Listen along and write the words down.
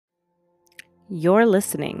You're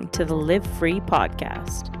listening to the Live Free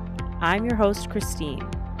podcast. I'm your host, Christine,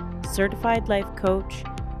 certified life coach,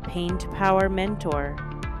 pain to power mentor,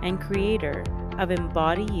 and creator of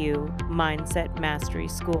Embody You Mindset Mastery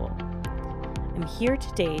School. I'm here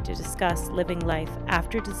today to discuss living life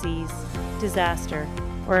after disease, disaster,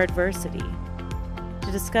 or adversity,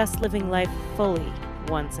 to discuss living life fully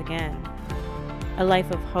once again, a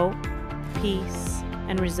life of hope, peace,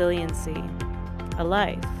 and resiliency, a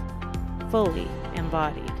life fully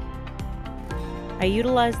embodied. I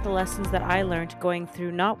utilize the lessons that I learned going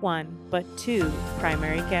through not one, but two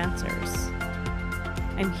primary cancers.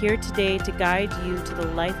 I'm here today to guide you to the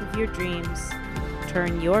life of your dreams,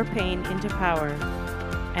 turn your pain into power,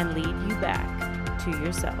 and lead you back to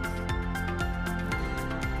yourself.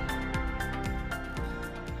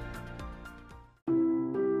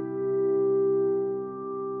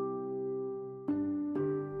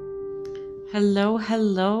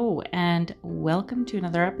 Hello, and welcome to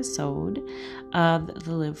another episode of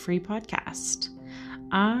the Live Free podcast.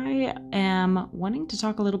 I am wanting to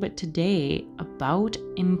talk a little bit today about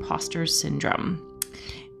imposter syndrome.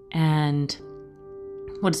 And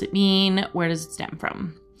what does it mean? Where does it stem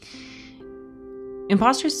from?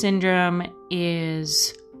 Imposter syndrome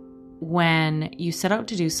is when you set out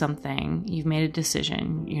to do something, you've made a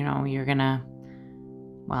decision, you're gonna,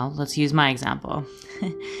 let's use my example.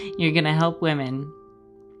 You're going to help women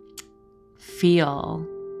feel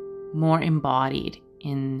more embodied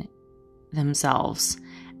in themselves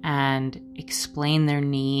and explain their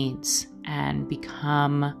needs and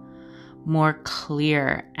become more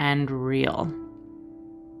clear and real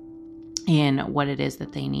in what it is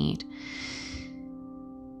that they need.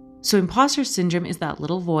 So imposter syndrome is that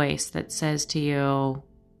little voice that says to you,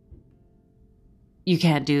 you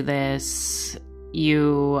can't do this.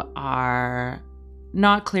 You are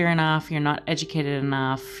not clear enough, you're not educated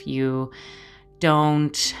enough, you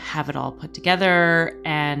don't have it all put together,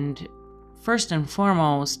 and first and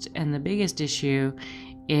foremost, and the biggest issue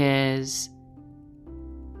is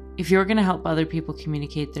if you're going to help other people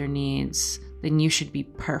communicate their needs, then you should be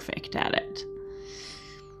perfect at it.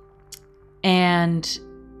 And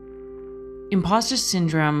imposter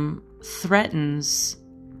syndrome threatens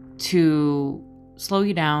to slow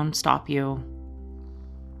you down, stop you,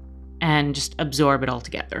 and just absorb it all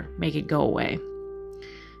together, make it go away,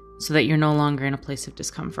 so that you're no longer in a place of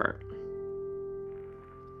discomfort.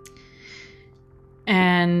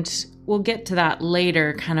 And we'll get to that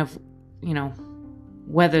later, kind of,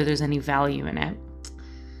 whether there's any value in it.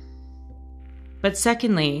 But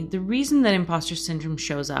secondly, the reason that imposter syndrome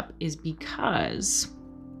shows up is because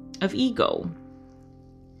of ego.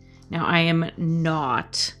 Now,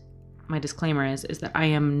 my disclaimer is that I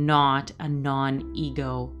am not a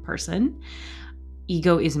non-ego person.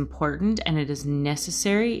 Ego is important and it is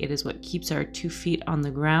necessary. It is what keeps our 2 feet on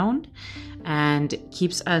the ground and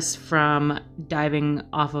keeps us from diving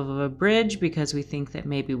off of a bridge because we think that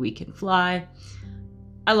maybe we can fly.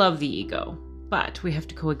 I love the ego, but we have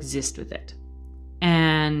to coexist with it.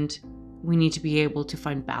 And we need to be able to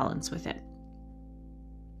find balance with it.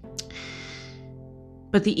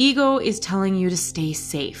 But the ego is telling you to stay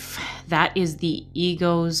safe. That is the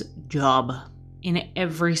ego's job in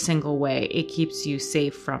every single way. It keeps you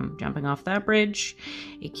safe from jumping off that bridge.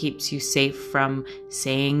 It keeps you safe from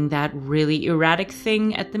saying that really erratic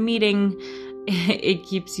thing at the meeting. It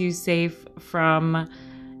keeps you safe from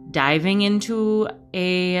diving into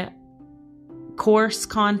a course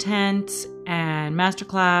content and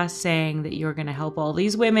masterclass saying that you're going to help all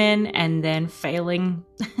these women and then failing.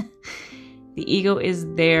 The ego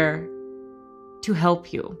is there to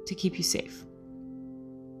help you, to keep you safe.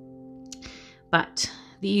 But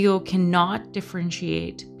the ego cannot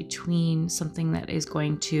differentiate between something that is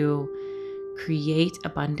going to create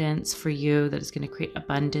abundance for you, that is going to create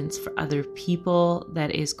abundance for other people,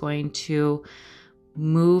 that is going to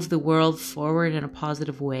move the world forward in a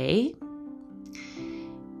positive way,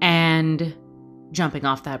 and jumping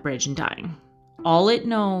off that bridge and dying. All it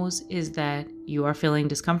knows is that you are feeling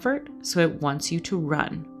discomfort, so it wants you to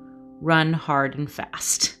run hard and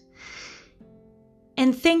fast.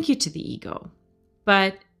 And thank you to the ego,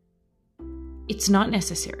 but it's not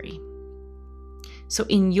necessary. So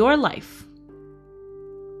in your life,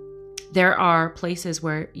 there are places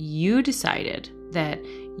where you decided that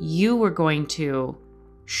you were going to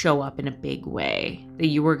show up in a big way, that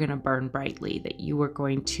you were going to burn brightly, that you were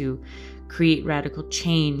going to create radical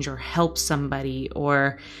change or help somebody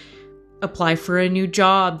or apply for a new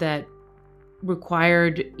job that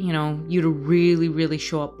required, you to really, really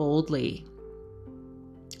show up boldly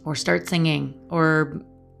or start singing or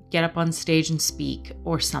get up on stage and speak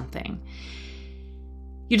or something.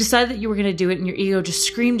 You decided that you were going to do it and your ego just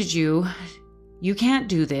screamed at you, you can't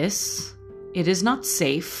do this. It is not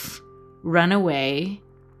safe. Run away.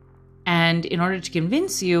 And in order to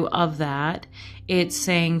convince you of that, it's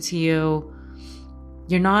saying to you,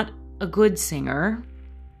 you're not a good singer.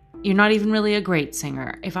 You're not even really a great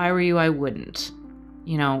singer. If I were you, I wouldn't.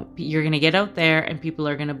 You're going to get out there and people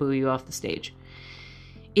are going to boo you off the stage.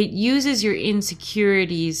 It uses your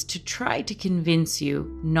insecurities to try to convince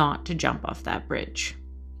you not to jump off that bridge.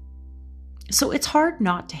 So it's hard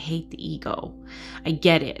not to hate the ego. I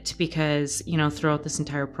get it because, throughout this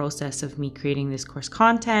entire process of me creating this course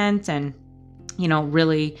content and,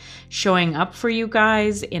 really showing up for you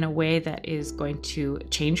guys in a way that is going to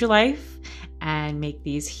change your life and make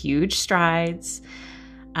these huge strides.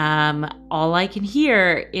 All I can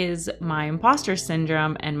hear is my imposter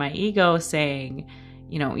syndrome and my ego saying,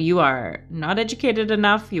 you are not educated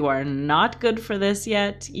enough. You are not good for this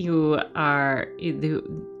yet. You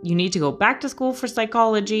need to go back to school for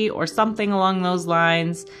psychology or something along those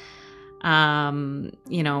lines. And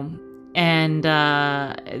you're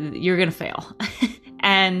going to fail.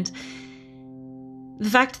 And the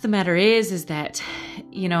fact of the matter is that,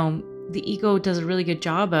 the ego does a really good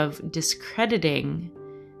job of discrediting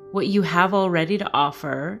what you have already to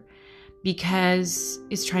offer because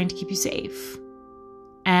it's trying to keep you safe.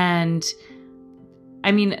 And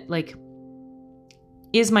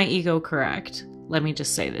is my ego correct? Let me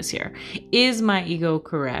just say this here. Is my ego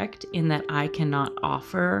correct in that I cannot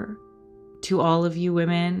offer to all of you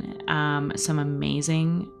women some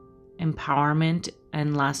amazing empowerment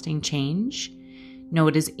and lasting change? No,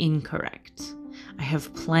 it is incorrect. I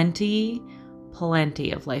have plenty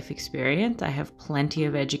of life experience. I have plenty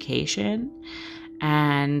of education,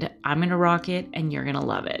 and I'm going to rock it and you're going to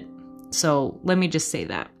love it. So let me just say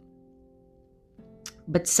that.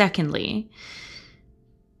 But secondly,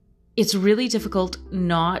 it's really difficult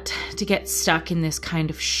not to get stuck in this kind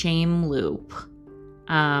of shame loop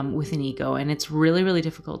with an ego. And it's really, really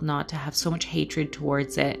difficult not to have so much hatred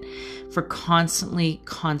towards it for constantly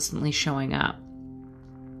showing up.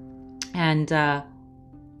 And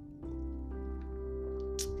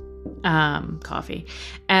coffee.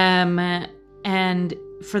 And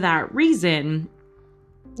for that reason,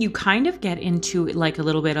 you kind of get into like a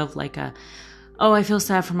little bit of like oh, I feel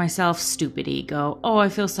sad for myself, stupid ego. Oh, I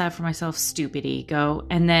feel sad for myself, stupid ego.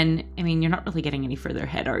 And then, you're not really getting any further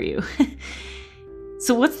ahead, are you?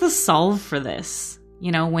 So what's the solve for this?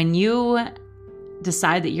 When you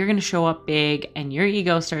decide that you're going to show up big and your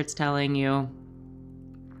ego starts telling you,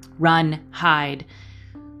 run, hide,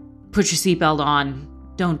 put your seatbelt on,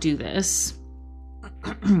 don't do this.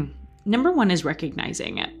 Number one is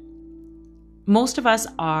recognizing it. Most of us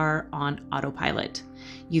are on autopilot.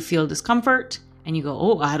 You feel discomfort and you go,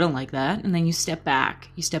 oh, I don't like that. And then you step back,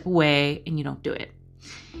 you step away, and you don't do it.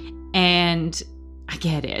 And I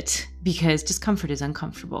get it because discomfort is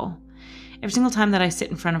uncomfortable. Every single time that I sit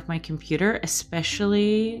in front of my computer,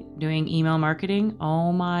 especially doing email marketing,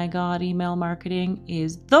 oh my God, email marketing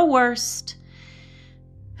is the worst.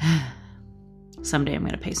 Someday I'm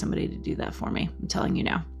going to pay somebody to do that for me. I'm telling you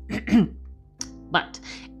now. But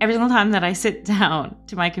every single time that I sit down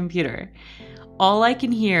to my computer, all I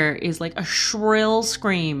can hear is like a shrill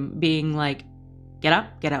scream being like, get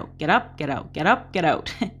up, get out, get up, get out, get up, get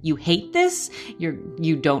out. You hate this.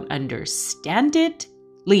 You don't understand it.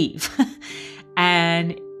 Leave.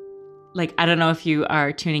 And I don't know if you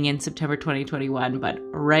are tuning in September 2021, but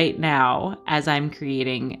right now, as I'm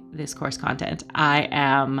creating this course content, I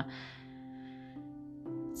am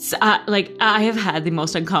I have had the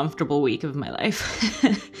most uncomfortable week of my life.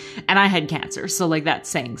 And I had cancer. So that's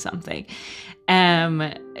saying something.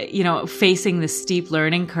 Facing the steep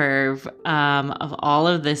learning curve of all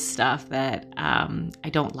of this stuff that I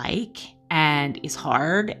don't like and is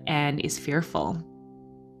hard and is fearful.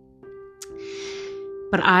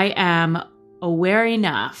 But I am aware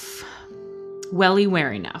enough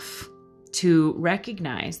to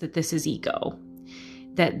recognize that this is ego,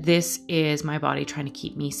 that this is my body trying to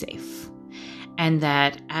keep me safe. And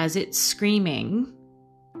that as it's screaming,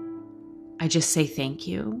 I just say thank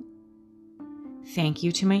you. Thank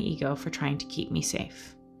you to my ego for trying to keep me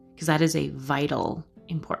safe, because that is a vital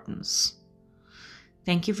importance.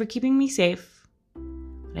 Thank you for keeping me safe,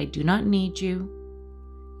 but I do not need you.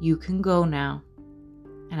 You can go now.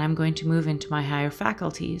 And I'm going to move into my higher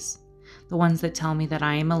faculties, the ones that tell me that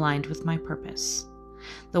I am aligned with my purpose,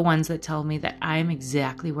 the ones that tell me that I am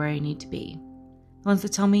exactly where I need to be, the ones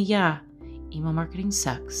that tell me, yeah, email marketing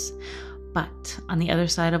sucks, but on the other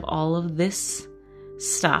side of all of this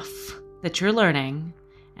stuff that you're learning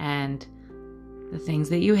and the things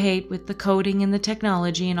that you hate with the coding and the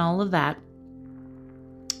technology and all of that,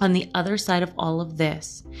 On the other side of all of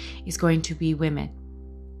this is going to be women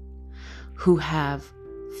who have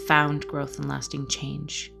found growth and lasting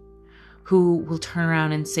change, who will turn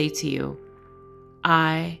around and say to you,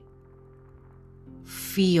 I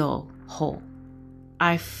feel whole.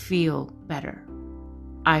 I feel better.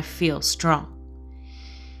 I feel strong.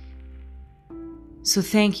 So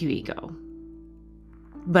thank you, ego.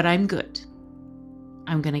 But I'm good.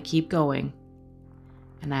 I'm going to keep going.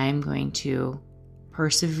 And I'm going to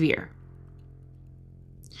persevere.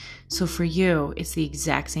 So for you, it's the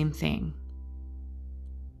exact same thing.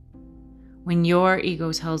 When your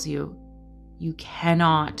ego tells you, you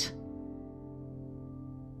cannot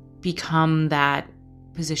become that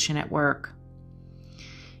position at work.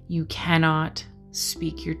 You cannot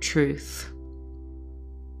speak your truth.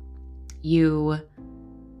 You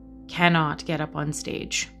cannot get up on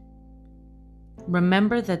stage.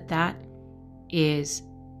 Remember that that is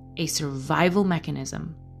a survival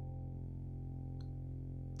mechanism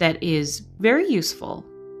that is very useful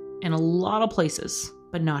in a lot of places,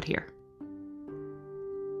 but not here.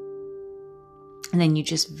 And then you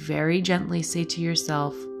just very gently say to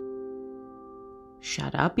yourself,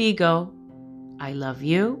 shut up, ego. I love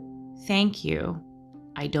you. Thank you.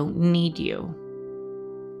 I don't need you.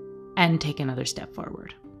 And take another step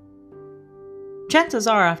forward. Chances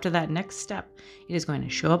are after that next step, it is going to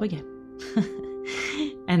show up again.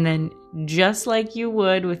 And then just like you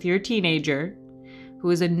would with your teenager who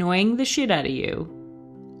is annoying the shit out of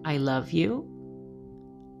you, I love you.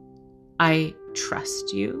 I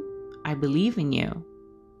trust you. I believe in you.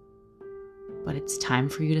 But it's time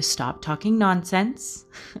for you to stop talking nonsense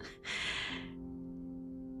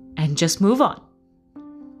and just move on.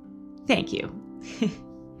 Thank you.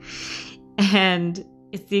 And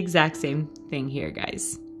it's the exact same thing here,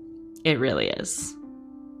 guys. It really is.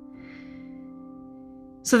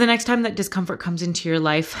 So the next time that discomfort comes into your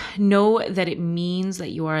life, know that it means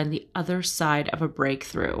that you are on the other side of a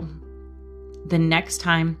breakthrough. The next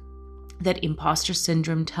time that imposter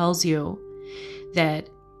syndrome tells you that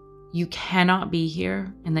you cannot be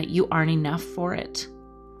here and that you aren't enough for it,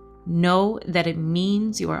 know that it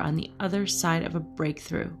means you are on the other side of a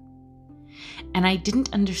breakthrough. And I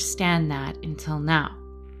didn't understand that until now.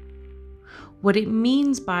 What it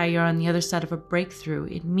means by you're on the other side of a breakthrough,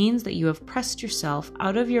 it means that you have pressed yourself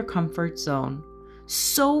out of your comfort zone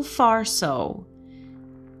so far so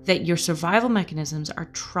that your survival mechanisms are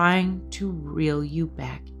trying to reel you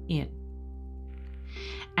back in.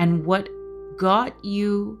 And what got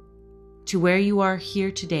you to where you are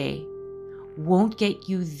here today won't get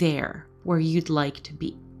you there where you'd like to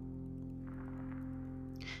be.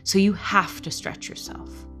 So you have to stretch yourself.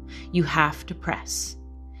 You have to press.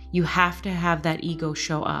 You have to have that ego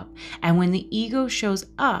show up. And when the ego shows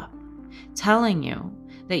up telling you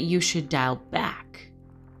that you should dial back,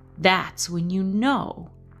 that's when you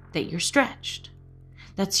know that you're stretched.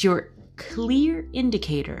 That's your clear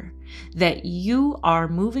indicator that you are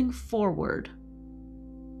moving forward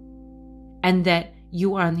and that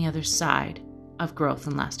you are on the other side of growth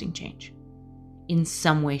and lasting change in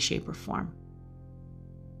some way, shape, or form.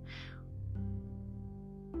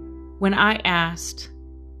 When I asked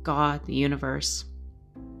God, the universe,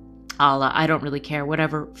 Allah, I don't really care,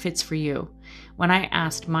 whatever fits for you. When I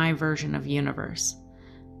asked my version of universe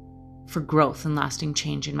for growth and lasting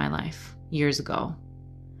change in my life years ago,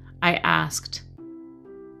 I asked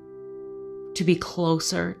to be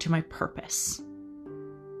closer to my purpose.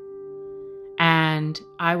 And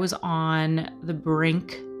I was on the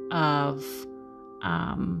brink of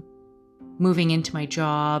moving into my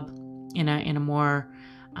job in a more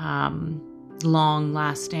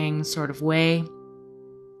long-lasting sort of way.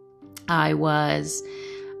 I was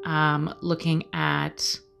looking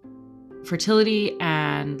at fertility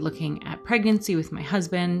and looking at pregnancy with my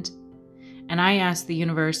husband, and I asked the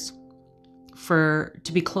universe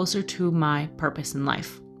to be closer to my purpose in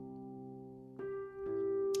life.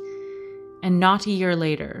 And not a year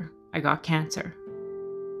later, I got cancer.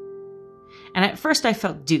 And at first I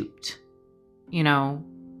felt duped. You know,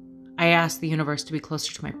 I asked the universe to be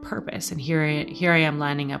closer to my purpose, and here I am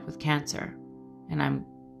landing up with cancer. And I'm,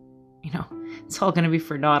 it's all going to be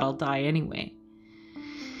for naught. I'll die anyway.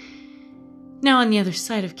 Now, on the other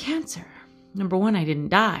side of cancer, number one, I didn't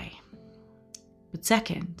die. But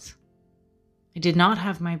second, I did not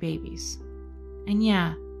have my babies. And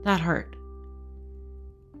yeah, that hurt.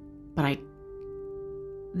 But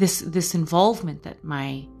this involvement that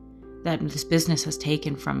this business has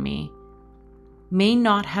taken from me may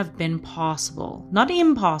not have been possible, not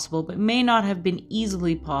impossible, but may not have been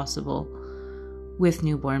easily possible with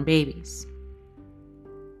newborn babies.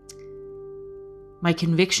 My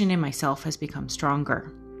conviction in myself has become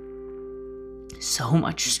stronger. so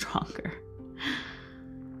much stronger.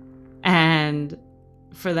 And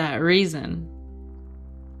for that reason,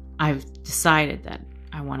 I've decided that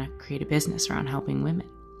I want to create a business around helping women.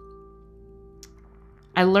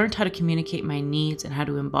 I learned how to communicate my needs and how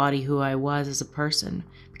to embody who I was as a person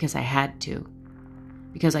because I had to.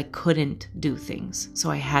 Because I couldn't do things,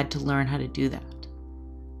 so I had to learn how to do that.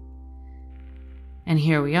 And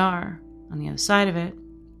here we are on the other side of it.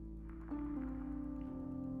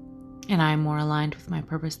 And I'm more aligned with my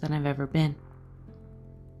purpose than I've ever been.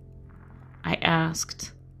 I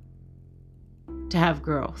asked to have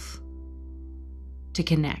growth, to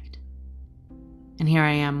connect. And here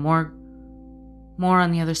I am, more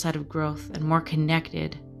on the other side of growth and more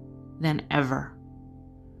connected than ever.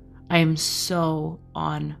 I am so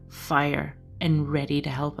on fire and ready to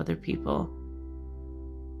help other people.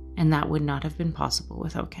 And that would not have been possible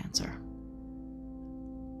without cancer.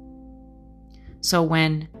 So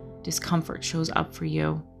when discomfort shows up for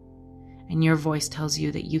you and your voice tells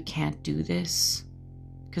you that you can't do this,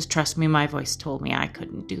 because trust me, my voice told me I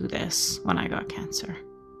couldn't do this when I got cancer.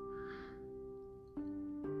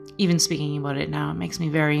 Even speaking about it now, it makes me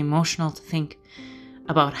very emotional to think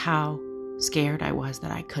about how scared I was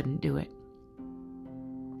that I couldn't do it.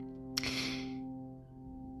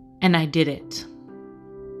 And I did it.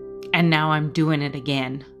 And now I'm doing it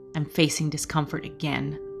again. I'm facing discomfort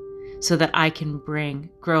again so that I can bring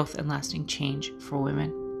growth and lasting change for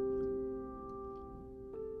women.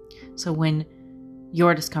 So when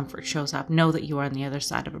your discomfort shows up, know that you are on the other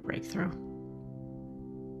side of a breakthrough.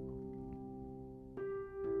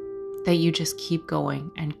 That you just keep going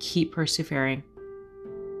and keep persevering.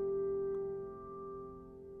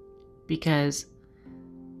 Because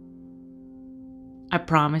I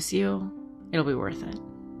promise you, it'll be worth it.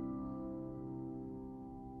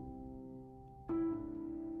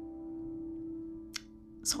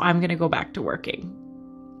 So I'm going to go back to working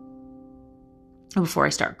before I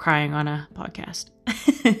start crying on a podcast.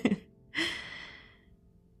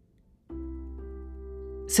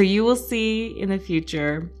 So you will see in the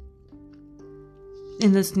future,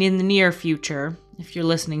 in the near future, if you're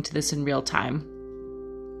listening to this in real time,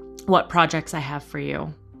 what projects I have for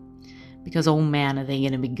you. Because, oh man, are they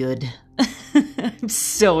going to be good. I'm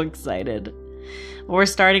so excited. We're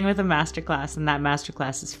starting with a masterclass, and that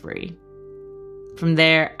masterclass is free. From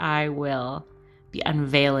there, I will be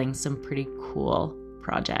unveiling some pretty cool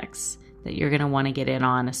projects that you're going to want to get in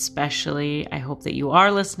on. Especially, I hope that you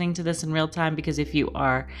are listening to this in real time, because if you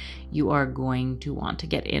are going to want to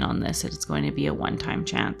get in on this. It's going to be a one-time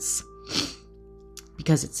chance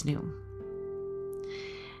because it's new.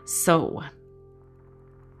 So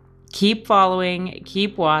keep following,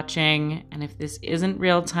 keep watching. And if this isn't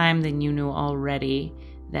real time, then you know already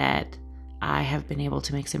that I have been able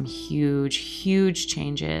to make some huge, huge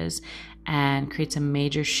changes and create some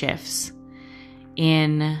major shifts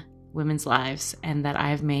in women's lives, and that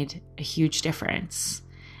I've made a huge difference.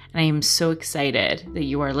 And I am so excited that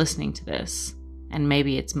you are listening to this. And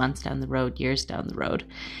maybe it's months down the road, years down the road,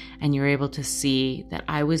 and you're able to see that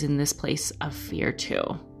I was in this place of fear too.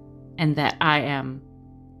 And that I am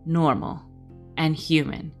normal and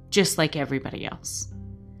human, just like everybody else.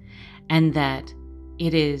 And that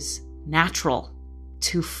it is natural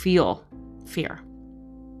to feel fear.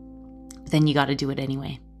 But then you got to do it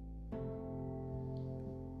anyway.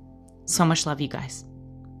 So much love, you guys.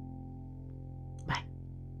 Bye.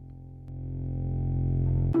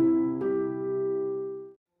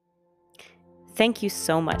 Thank you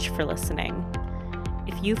so much for listening.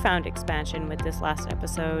 If you found expansion with this last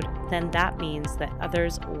episode, then that means that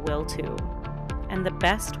others will too. And the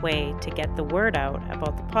best way to get the word out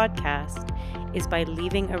about the podcast is by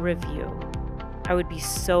leaving a review. I would be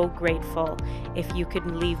so grateful if you could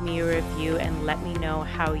leave me a review and let me know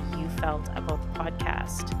how you felt about the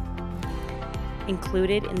podcast.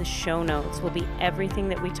 Included in the show notes will be everything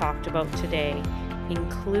that we talked about today,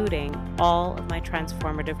 including all of my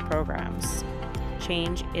transformative programs.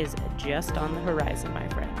 Change is just on the horizon, my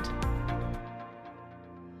friend.